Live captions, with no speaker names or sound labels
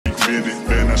with it,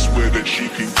 man, I swear that she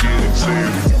can get it. Say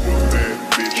if you a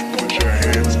bad bitch, put your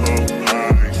hands up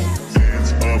high,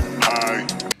 hands up high.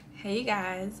 Hey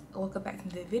guys, welcome back to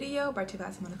the video brought to you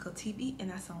by Simone Nicole TV, and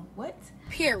that's on what?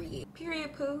 Period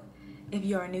Poo. If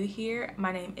you are new here,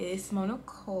 my name is Simone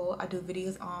Nicole. I do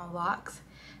videos on locks,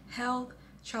 health,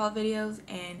 travel videos,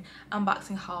 and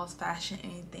unboxing hauls, fashion,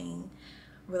 anything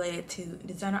related to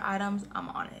designer items, I'm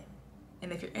on it.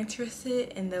 And if you're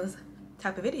interested in those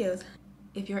type of videos,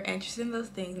 if you're interested in those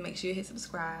things, make sure you hit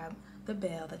subscribe, the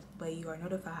bell, that way you are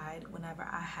notified whenever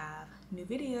I have new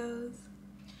videos.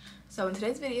 So in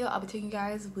today's video, I'll be taking you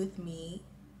guys with me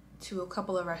to a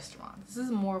couple of restaurants. This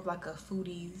is more of like a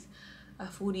foodies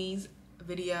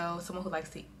video, someone who likes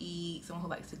to eat, someone who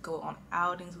likes to go on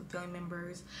outings with family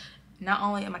members. Not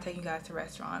only am I taking you guys to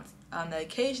restaurants, on the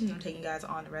occasion I'm taking you guys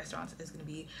on to restaurants, it's going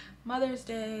to be Mother's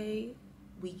Day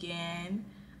weekend,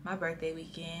 my birthday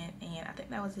weekend, and I think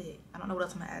that was it. I don't know what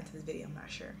else I'm going to add to this video, I'm not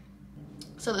sure.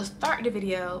 So to start the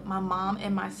video, my mom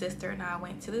and my sister and I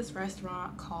went to this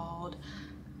restaurant called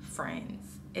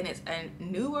Friends, and it's a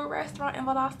newer restaurant in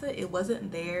Valdosta. It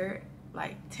wasn't there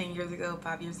like 10 years ago,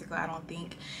 5 years ago, I don't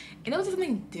think, and it was just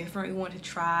something different we wanted to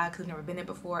try because we've never been there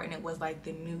before, and it was like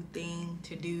the new thing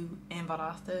to do in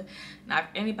Valdosta. Now if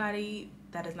anybody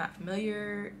that is not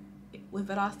familiar with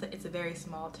Valdosta, it's a very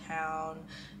small town,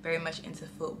 very much into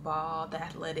football. The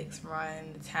athletics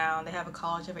run the town. They have a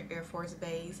college, have an Air Force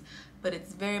base, but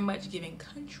it's very much giving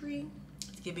country.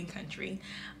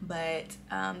 But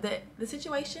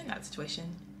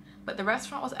but the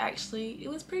restaurant was actually, it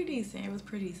was pretty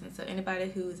decent. So anybody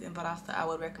who's in Valdosta, I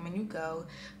would recommend you go.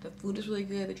 The food is really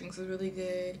good, the drinks is really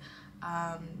good.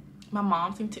 My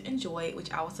mom seemed to enjoy it,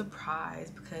 which I was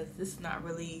surprised because this is not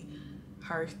really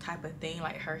her type of thing,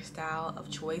 like her style of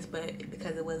choice, but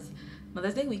because it was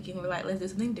Mother's Day weekend, we were like, let's do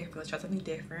something different, let's try something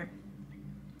different.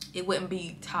 It wouldn't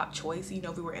be top choice, you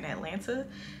know, if we were in Atlanta,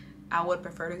 I would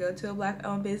prefer to go to a black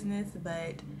owned business,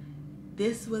 but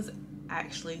this was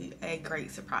actually a great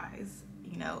surprise.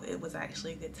 You know, it was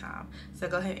actually a good time. So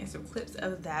go ahead and insert clips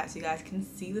of that so you guys can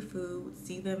see the food,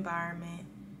 see the environment,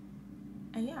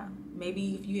 and yeah,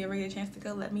 maybe if you ever get a chance to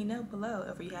go, let me know below.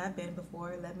 If you have been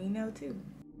before, let me know too.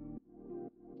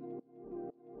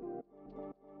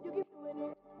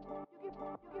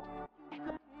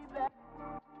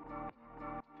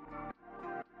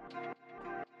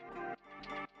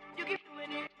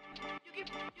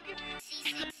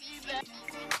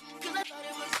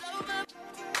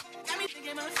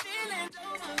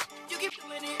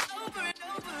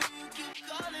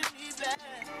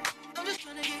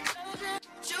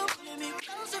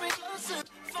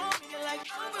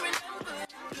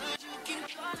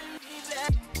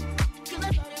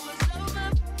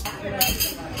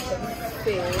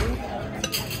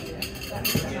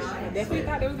 I definitely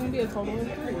thought there was gonna be a total of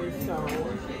 3, so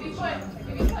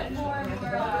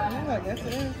yeah, I guess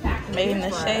it is. Made in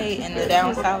the shade, and the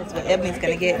down south is what Ebony's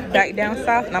gonna get. Dark down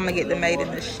south, and I'm gonna get the made in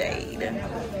the shade.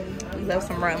 We love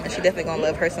some rum, and she definitely gonna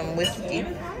love her some whiskey.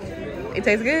 It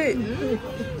tastes good.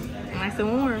 Nice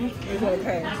and warm. It's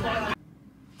okay.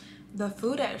 The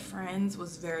food at Friends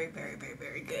was very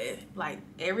good. Like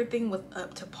everything was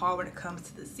up to par when it comes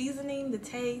to the seasoning, the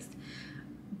taste.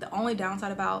 The only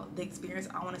downside about the experience,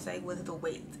 I want to say, was the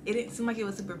wait. It didn't seem like it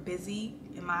was super busy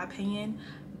in my opinion,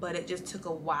 but it just took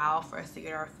a while for us to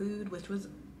get our food, which was,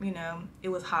 you know, it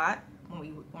was hot when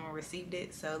we received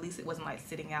it, so at least it wasn't like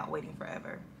sitting out waiting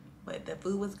forever. But the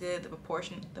food was good. The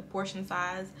portion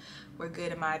size were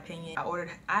good in my opinion.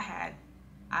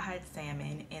 I had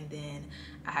salmon, and then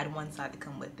I had one side to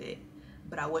come with it,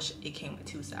 but I wish it came with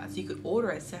 2 sides. So you could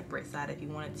order a separate side if you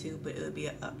wanted to, but it would be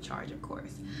an upcharge, of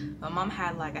course. My mom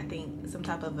had like, I think some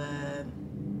type of a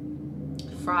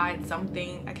fried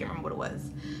something, I can't remember what it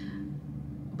was,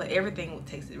 but everything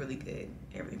tasted really good.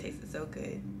 Everything tasted so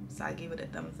good, so I gave it a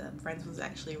thumbs up. Friends was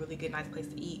actually a really good, nice place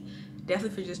to eat.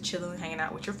 Definitely for just chilling, hanging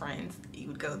out with your friends, you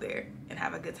would go there and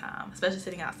have a good time, especially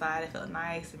sitting outside. It felt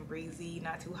nice and breezy,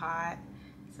 not too hot.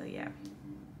 So yeah,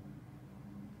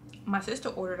 my sister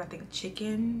ordered, I think,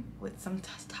 chicken with some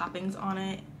toppings on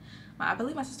it. I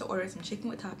believe my sister ordered some chicken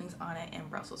with toppings on it and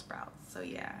Brussels sprouts. So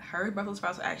yeah, her Brussels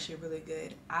sprouts were actually really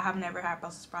good. I have never had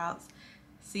Brussels sprouts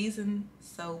seasoned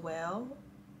so well.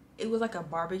 It was like a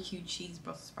barbecue cheese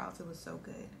Brussels sprouts. It was so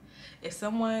good. If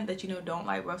someone that you know don't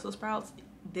like Brussels sprouts,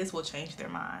 this will change their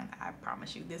mind. I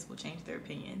promise you, this will change their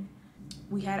opinion.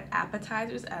 We had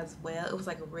appetizers as well. It was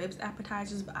like ribs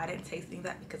appetizers, but I didn't taste any of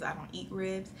that because I don't eat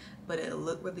ribs, but it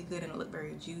looked really good and it looked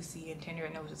very juicy and tender,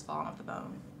 and it was just falling off the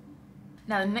bone.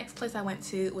 Now the next place I went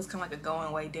to was kind of like a going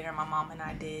away dinner my mom and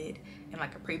I did, and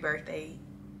like a pre-birthday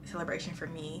celebration for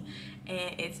me,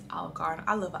 and it's Olive Garden.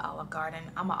 I love an Olive Garden.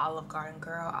 I'm an Olive Garden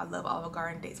girl. I love Olive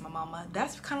Garden dates with my mama.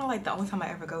 That's kind of like the only time I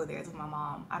ever go there is with my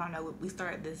mom. I don't know, we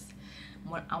started this,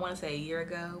 I want to say a year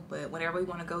ago, but whenever we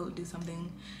want to go do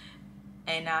something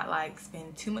and not like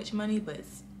spend too much money, but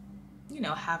you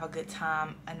know, have a good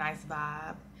time, a nice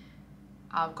vibe,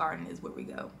 Olive Garden is where we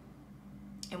go.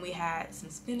 And we had some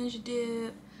spinach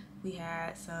dip, we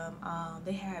had some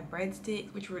they had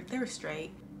breadsticks, which they were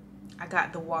straight. I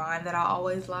got the wine that I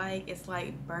always like. It's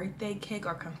like birthday cake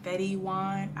or confetti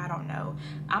wine. I don't know.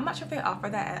 I'm not sure if they offer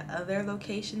that at other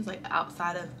locations, like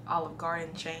outside of Olive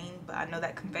Garden chain, but I know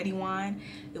that confetti wine,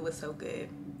 it was so good.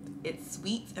 It's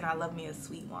sweet, and I love me a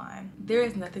sweet wine. There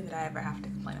is nothing that I ever have to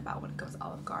complain about when it comes to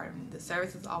Olive Garden. The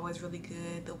service is always really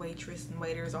good. The waitress and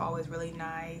waiters are always really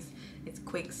nice. It's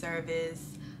quick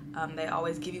service. They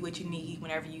always give you what you need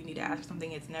whenever you need to ask for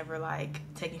something. It's never like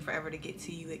taking forever to get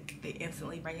to you. They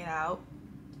instantly bring it out.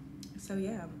 So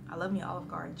yeah, I love me Olive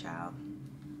Garden, child.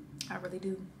 I really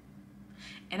do.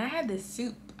 And I had this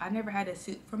soup. I never had a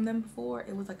soup from them before.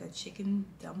 It was like a chicken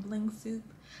dumpling soup.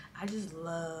 I just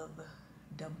love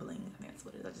dumplings. I think that's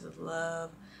what it is. I just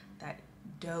love that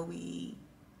doughy,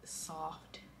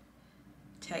 soft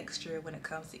texture when it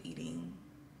comes to eating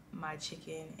my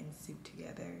chicken and soup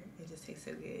together. It just tastes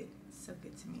so good. It's so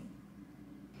good to me.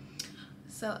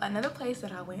 So another place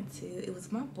that I went to, it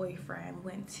was my boyfriend.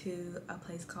 We went to a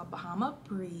place called Bahama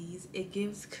Breeze. It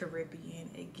gives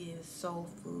Caribbean, it gives soul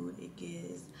food, it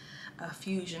gives a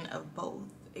fusion of both.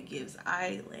 It gives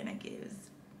island, it gives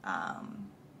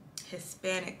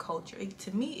Hispanic culture.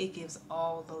 To me, it gives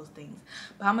all those things.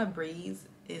 Bahama Breeze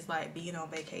is like being on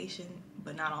vacation,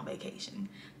 but not on vacation.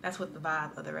 That's what the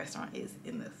vibe of the restaurant is,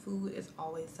 and the food is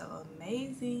always so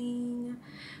amazing.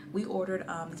 We ordered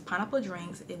these pineapple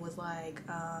drinks. It was like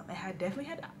it definitely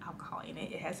had alcohol in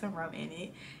it. It had some rum in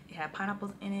it. It had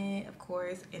pineapples in it, of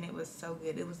course, and it was so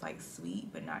good. It was like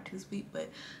sweet, but not too sweet. But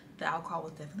the alcohol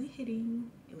was definitely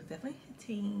hitting. It was definitely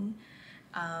hitting.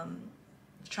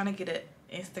 Trying to get an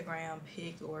Instagram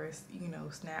pic or, you know,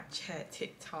 Snapchat,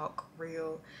 TikTok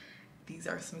reel. These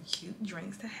are some cute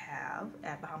drinks to have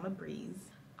at Bahama Breeze.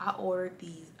 I ordered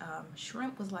these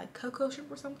shrimp, was like cocoa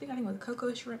shrimp or something. I think it was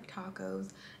cocoa shrimp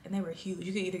tacos, and they were huge.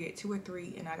 You could either get 2 or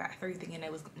 3, and I got 3 thinking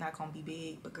it was not gonna be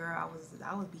big. But girl, I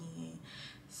was being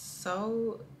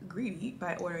so greedy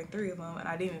by ordering 3 of them, and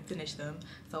I didn't even finish them.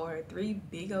 So I ordered 3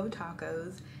 big old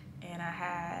tacos, and I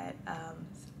had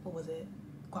what was it?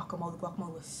 Guacamole.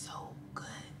 Guacamole was so good.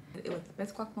 It was the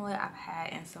best guacamole I've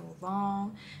had in so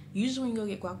long. Usually when you go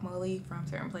get guacamole from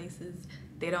certain places,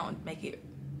 they don't make it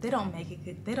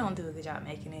good. They don't do a good job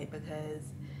making it because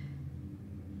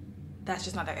that's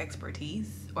just not their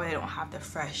expertise, or they don't have the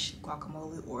fresh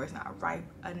guacamole, or it's not ripe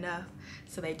enough,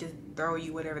 so they just throw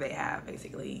you whatever they have,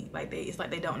 basically. Like it's like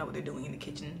they don't know what they're doing in the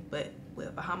kitchen. But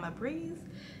with Bahama Breeze,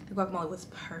 the guacamole was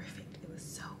perfect. It was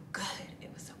so good.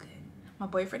 It was so good. My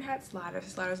boyfriend had sliders.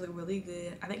 The sliders look really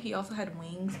good. I think he also had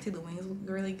wings too. The wings looked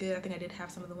really good. I think I did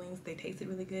have some of the wings. They tasted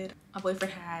really good. My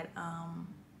boyfriend had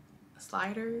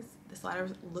sliders. The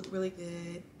sliders looked really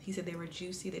good. He said they were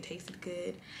juicy. They tasted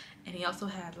good. And he also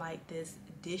had like this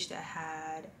dish that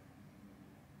had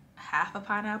half a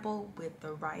pineapple with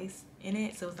the rice in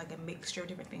it. So it was like a mixture of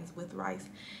different things with rice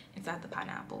inside the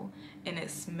pineapple. And it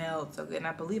smelled so good. And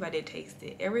I believe I did taste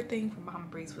it. Everything from Bahama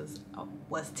Breeze was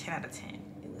 10 out of 10.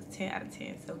 10 out of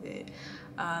 10, so good.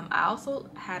 I also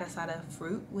had a side of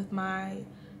fruit with my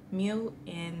meal,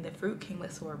 and the fruit came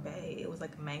with sorbet. It was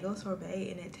like a mango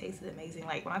sorbet, and it tasted amazing.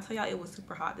 Like when I tell y'all it was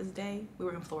super hot this day, we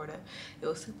were in Florida. It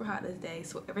was super hot this day,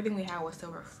 so everything we had was so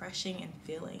refreshing and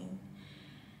filling.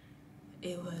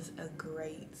 It was a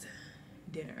great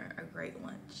dinner, a great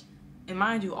lunch. And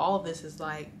mind you, all of this is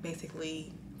like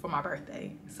basically for my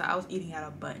birthday, so I was eating out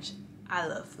a bunch. I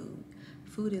love food.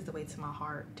 Food is the way to my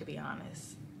heart, to be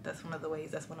honest. That's one of the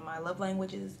ways, that's one of my love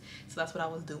languages. So that's what I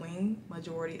was doing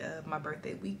majority of my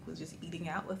birthday week, was just eating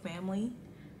out with family.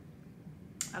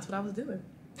 That's what I was doing.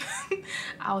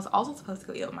 I was also supposed to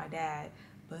go eat with my dad,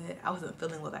 but I wasn't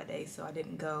feeling well that day, so I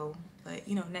didn't go. But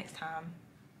you know, next time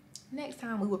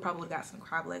we would probably got some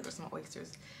crab legs or some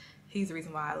oysters. He's the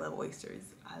reason why I love oysters.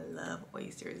 I love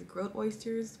oysters. Grilled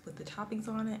oysters with the toppings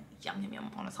on it. Yum, yum,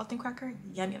 yum. On a saltine cracker.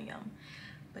 Yum, yum, yum.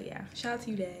 But yeah, shout out to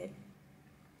you, Dad.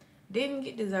 Didn't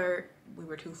get dessert. We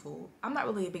were too full. I'm not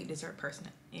really a big dessert person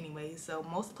anyway, so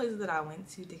most places that I went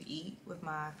to eat with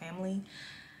my family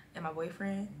and my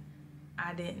boyfriend,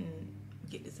 I didn't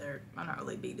get dessert. I'm not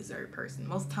really a big dessert person.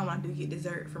 Most of the time when I do get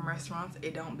dessert from restaurants,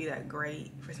 it don't be that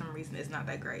great. For some reason, it's not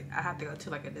that great. I have to go to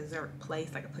like a dessert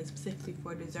place, like a place specifically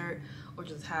for dessert, or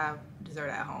just have dessert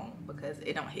at home because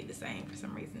it don't hit the same for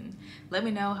some reason. Let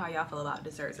me know how y'all feel about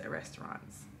desserts at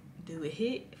restaurants. Do it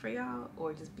hit for y'all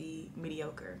or just be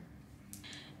mediocre?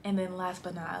 And then last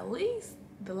but not least,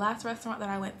 the last restaurant that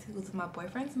I went to was with my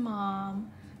boyfriend's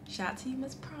mom. Shout out to you,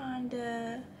 Miss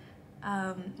Pronda.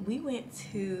 We went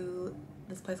to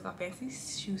this place called I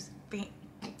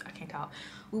can't talk.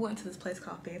 We went to this place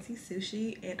called Fancy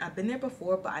Sushi, and I've been there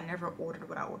before, but I never ordered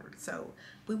what I ordered. So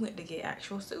we went to get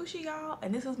actual sushi, y'all,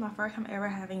 and this was my first time ever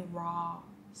having raw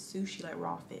sushi, like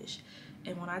raw fish.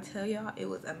 And when I tell y'all, it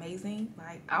was amazing.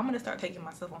 Like, I'm gonna start taking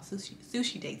myself on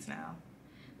sushi dates now.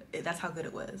 That's how good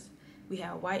it was. We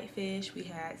had whitefish, we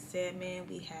had salmon,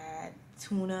 we had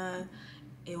tuna.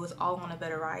 It was all on a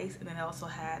bed of rice, and then I also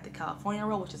had the California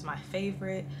roll, which is my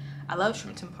favorite. I love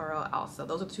shrimp tempura also.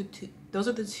 Those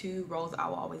are the two rolls I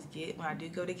will always get when I do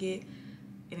go to get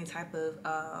any type of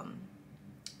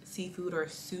seafood or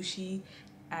sushi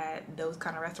at those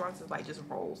kind of restaurants. Is like just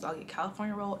rolls. I'll get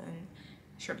California roll and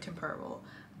shrimp tempura roll.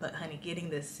 But honey,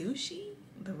 getting the sushi,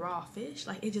 the raw fish,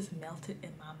 like it just melted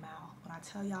in my mouth. When I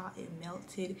tell y'all, it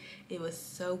melted. It was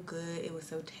so good. It was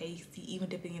so tasty. Even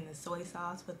dipping in the soy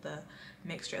sauce with the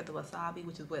mixture of the wasabi,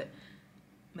 which is what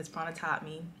Miss Prana taught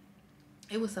me.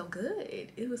 It was so good.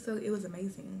 It was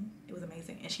amazing. It was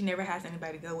amazing. And she never has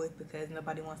anybody to go with because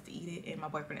nobody wants to eat it, and my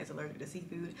boyfriend is allergic to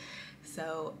seafood.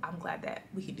 So I'm glad that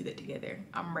we could do that together.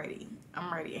 I'm ready.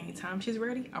 Anytime she's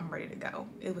ready, I'm ready to go.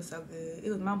 It was so good. It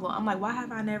was mind blowing. I'm like, why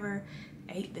have I never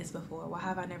ate this before? Why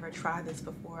have I never tried this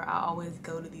before? I always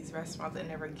go to these restaurants and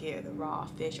never get the raw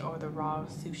fish or the raw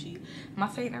sushi. Am I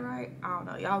saying it right? I don't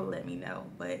know. Y'all let me know.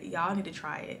 But y'all need to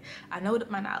try it. I know it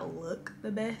might not look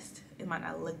the best. It might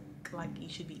not look like you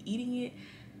should be eating it,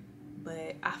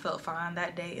 but I felt fine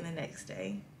that day and the next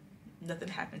day. Nothing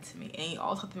happened to me. And you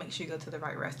also have to make sure you go to the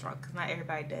right restaurant because not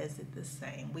everybody does it the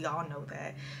same. We all know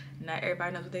that. Not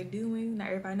everybody knows what they're doing. Not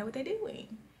everybody knows what they're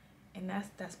doing. And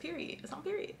that's period. It's on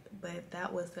period. But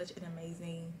that was such an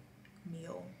amazing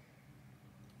meal.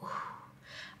 Whew.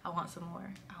 I want some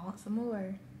more. I want some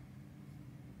more.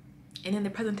 And then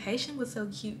the presentation was so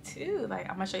cute too. Like,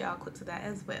 I'm gonna show y'all clips of that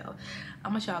as well.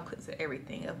 I'm gonna show y'all clips of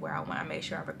everything of where I went. I make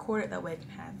sure I record it that way I can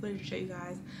have footage to show you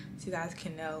guys, so you guys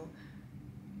can know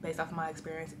based off of my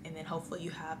experience. And then hopefully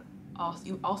you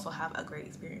also have a great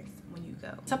experience when you go.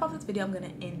 To top off this video, I'm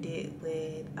gonna end it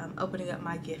with opening up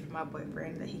my gift for my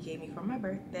boyfriend that he gave me for my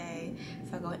birthday.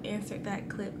 So I'll go and insert that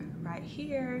clip right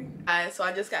here. So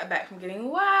I just got back from getting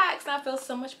waxed and I feel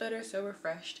so much better, so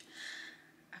refreshed.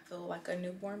 I feel like a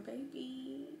newborn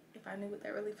baby. If I knew what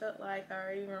that really felt like, I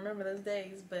already even remember those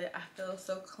days. But I feel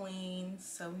so clean,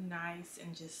 so nice,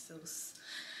 and just so,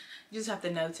 you just have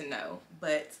to know.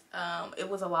 But it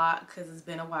was a lot because it's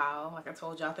been a while. Like I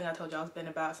told y'all, I think I told y'all it's been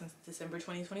about since December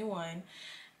 2021.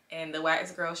 And the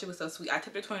wax girl, she was so sweet. I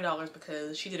tipped her $20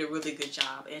 because she did a really good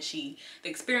job, and the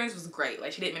experience was great.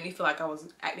 Like, she didn't make me feel like I was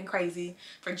acting crazy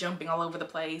for jumping all over the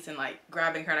place and like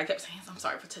grabbing her. And I kept saying, I'm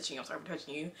sorry for touching you. I'm sorry for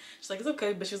touching you. She's like, it's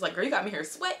okay. But she was like, girl, you got me here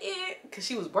sweating, because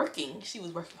she was working. She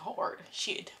was working hard.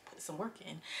 She had put some work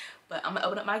in. But I'm gonna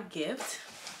open up my gift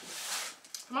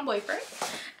for my boyfriend,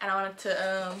 and I wanted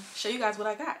to show you guys what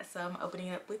I got. So I'm opening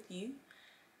it up with you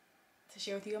to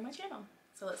share with you on my channel.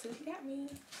 So let's see what he got me.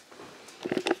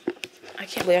 I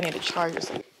can't believe I need to charge or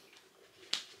something.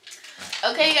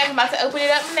 Okay, you guys, I'm about to open it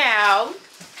up now.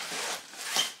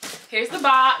 Here's the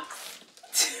box.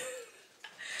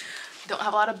 Don't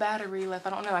have a lot of battery left.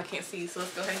 I don't know. I can't see. So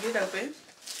let's go ahead and get it open.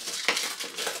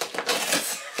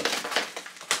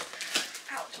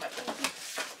 Ouch, my baby.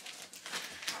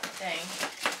 Dang.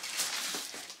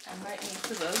 I might need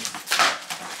scissors.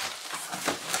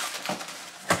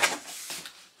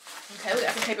 Okay, we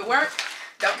got some paperwork.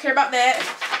 Don't care about that.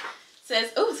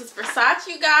 Says, oh, this is Versace,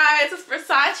 you guys. It's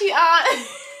Versace on.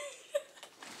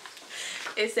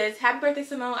 It says, happy birthday,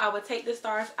 Simone. I would take the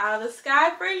stars out of the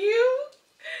sky for you.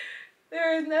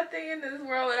 There is nothing in this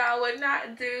world that I would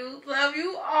not do. Love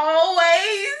you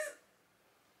always.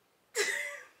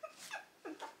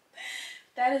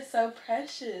 That is so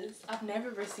precious. I've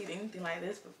never received anything like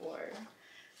this before.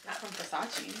 Not from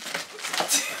Versace.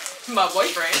 My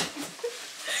boyfriend.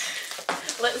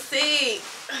 Let's see.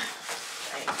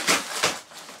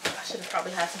 I should have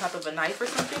probably had some type of a knife or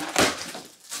something.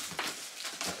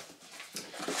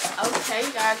 Okay,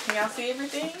 guys, can y'all see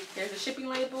everything? There's a shipping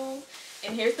label,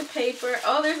 and here's the paper.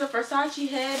 Oh, there's a Versace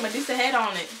head, Medusa head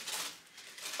on it.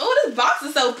 Oh, this box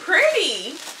is so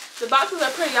pretty. The boxes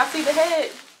are pretty. Y'all see the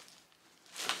head?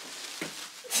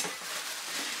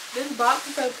 This box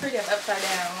is so pretty. I'm upside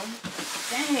down.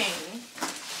 Dang.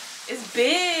 It's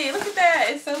big. Look at that.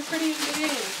 It's so pretty and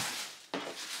big.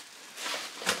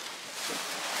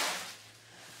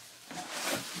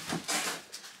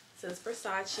 So it's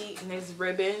Versace and there's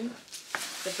ribbon.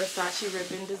 The Versace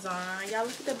ribbon design. Y'all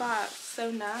look at the box. So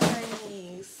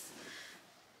nice.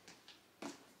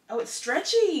 Oh, it's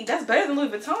stretchy. That's better than Louis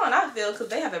Vuitton, I feel, because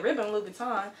they have the ribbon Louis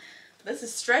Vuitton. This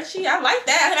is stretchy. I like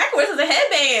that. I can wear this as a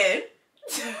headband.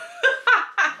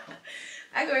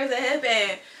 I can wear it as a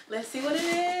headband. Let's see what it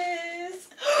is.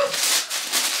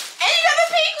 And you got the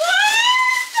pink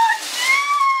one! So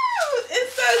cute!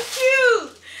 It's so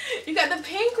cute! You got the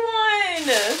pink one.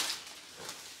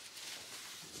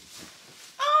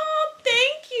 Oh,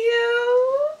 thank you.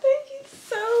 Thank you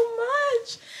so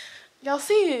much. Y'all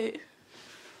see it?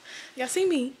 Y'all see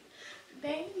me?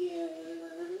 Thank you.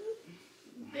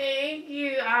 Thank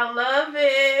you. I love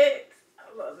it.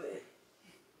 I love it.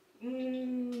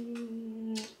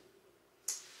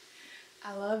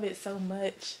 I love it so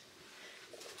much.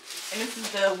 And this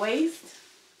is the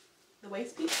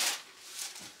waist piece.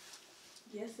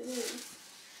 Yes, it is.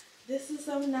 This is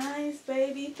so nice,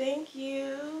 baby. Thank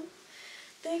you.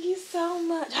 Thank you so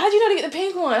much. How'd you know to get the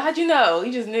pink one? How'd you know?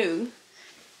 You just knew.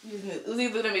 You just knew. It was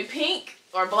either gonna be pink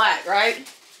or black, right?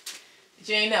 But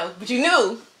you ain't know. But you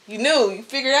knew. You knew. You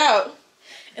figured out.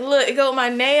 And look, it go with my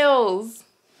nails.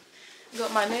 It go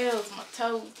with my nails, my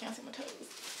toes. Can't see my toes.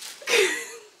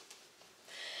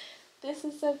 This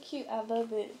is so cute. I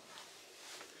love it.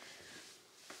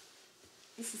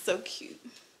 This is so cute.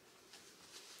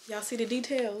 Y'all see the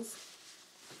details?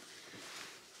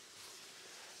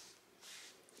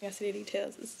 Y'all see the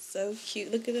details? This is so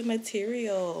cute. Look at the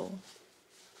material.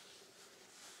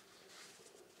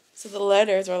 So the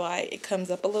letters are like, it comes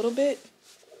up a little bit.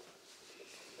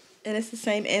 And it's the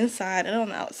same inside and on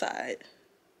the outside.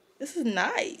 This is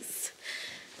nice.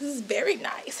 This is very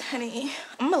nice, honey.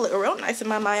 I'm gonna look real nice in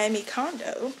my Miami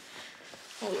condo.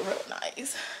 I'm gonna look real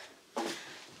nice.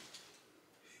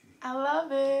 I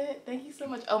love it. Thank you so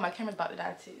much. Oh, my camera's about to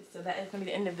die too. So that is gonna be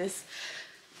the end of this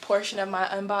portion of my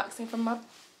unboxing from my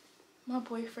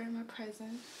boyfriend, my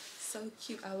present. So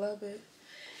cute. I love it.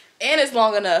 And it's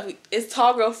long enough. It's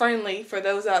tall girl friendly for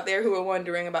those out there who are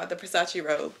wondering about the Versace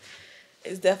robe.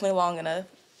 It's definitely long enough.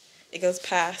 It goes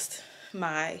past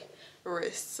my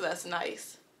wrist, so that's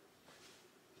nice.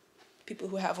 People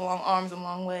who have long arms and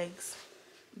long legs.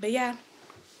 But yeah,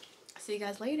 see you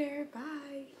guys later.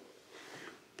 Bye.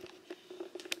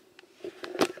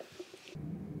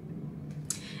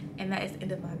 And that is the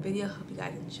end of my video. Hope you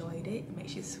guys enjoyed it. Make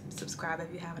sure you subscribe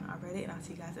if you haven't already, and I'll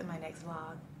see you guys in my next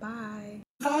vlog. Bye.